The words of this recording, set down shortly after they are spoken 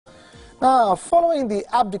Now, following the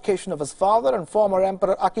abdication of his father and former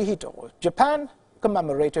Emperor Akihito, Japan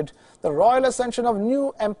commemorated the royal ascension of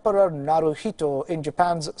new Emperor Naruhito in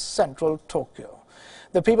Japan's central Tokyo.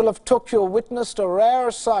 The people of Tokyo witnessed a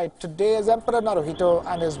rare sight today as Emperor Naruhito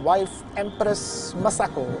and his wife Empress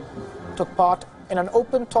Masako took part in an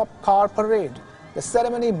open-top car parade. The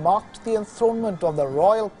ceremony marked the enthronement of the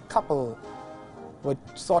royal couple, which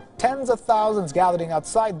saw tens of thousands gathering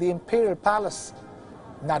outside the imperial palace.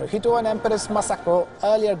 Naruhito and Empress Masako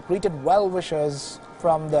earlier greeted well-wishers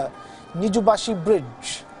from the Nijubashi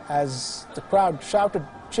Bridge as the crowd shouted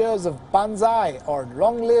cheers of Banzai or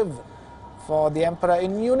Long Live for the emperor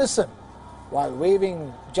in unison while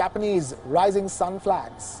waving Japanese rising sun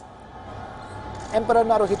flags. Emperor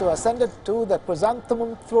Naruhito ascended to the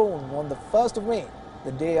chrysanthemum throne on the 1st of May,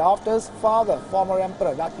 the day after his father, former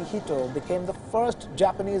Emperor Akihito, became the first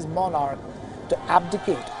Japanese monarch to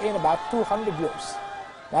abdicate in about 200 years.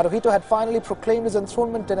 Naruhito had finally proclaimed his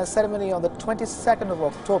enthronement in a ceremony on the 22nd of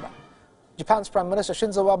October. Japan's Prime Minister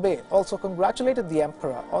Shinzo Abe also congratulated the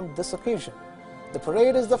emperor on this occasion. The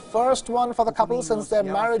parade is the first one for the couple since their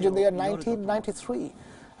marriage in the year 1993,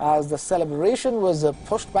 as the celebration was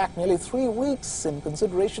pushed back nearly 3 weeks in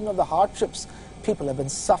consideration of the hardships people have been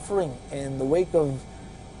suffering in the wake of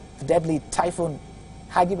the deadly typhoon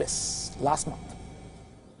Hagibis last month.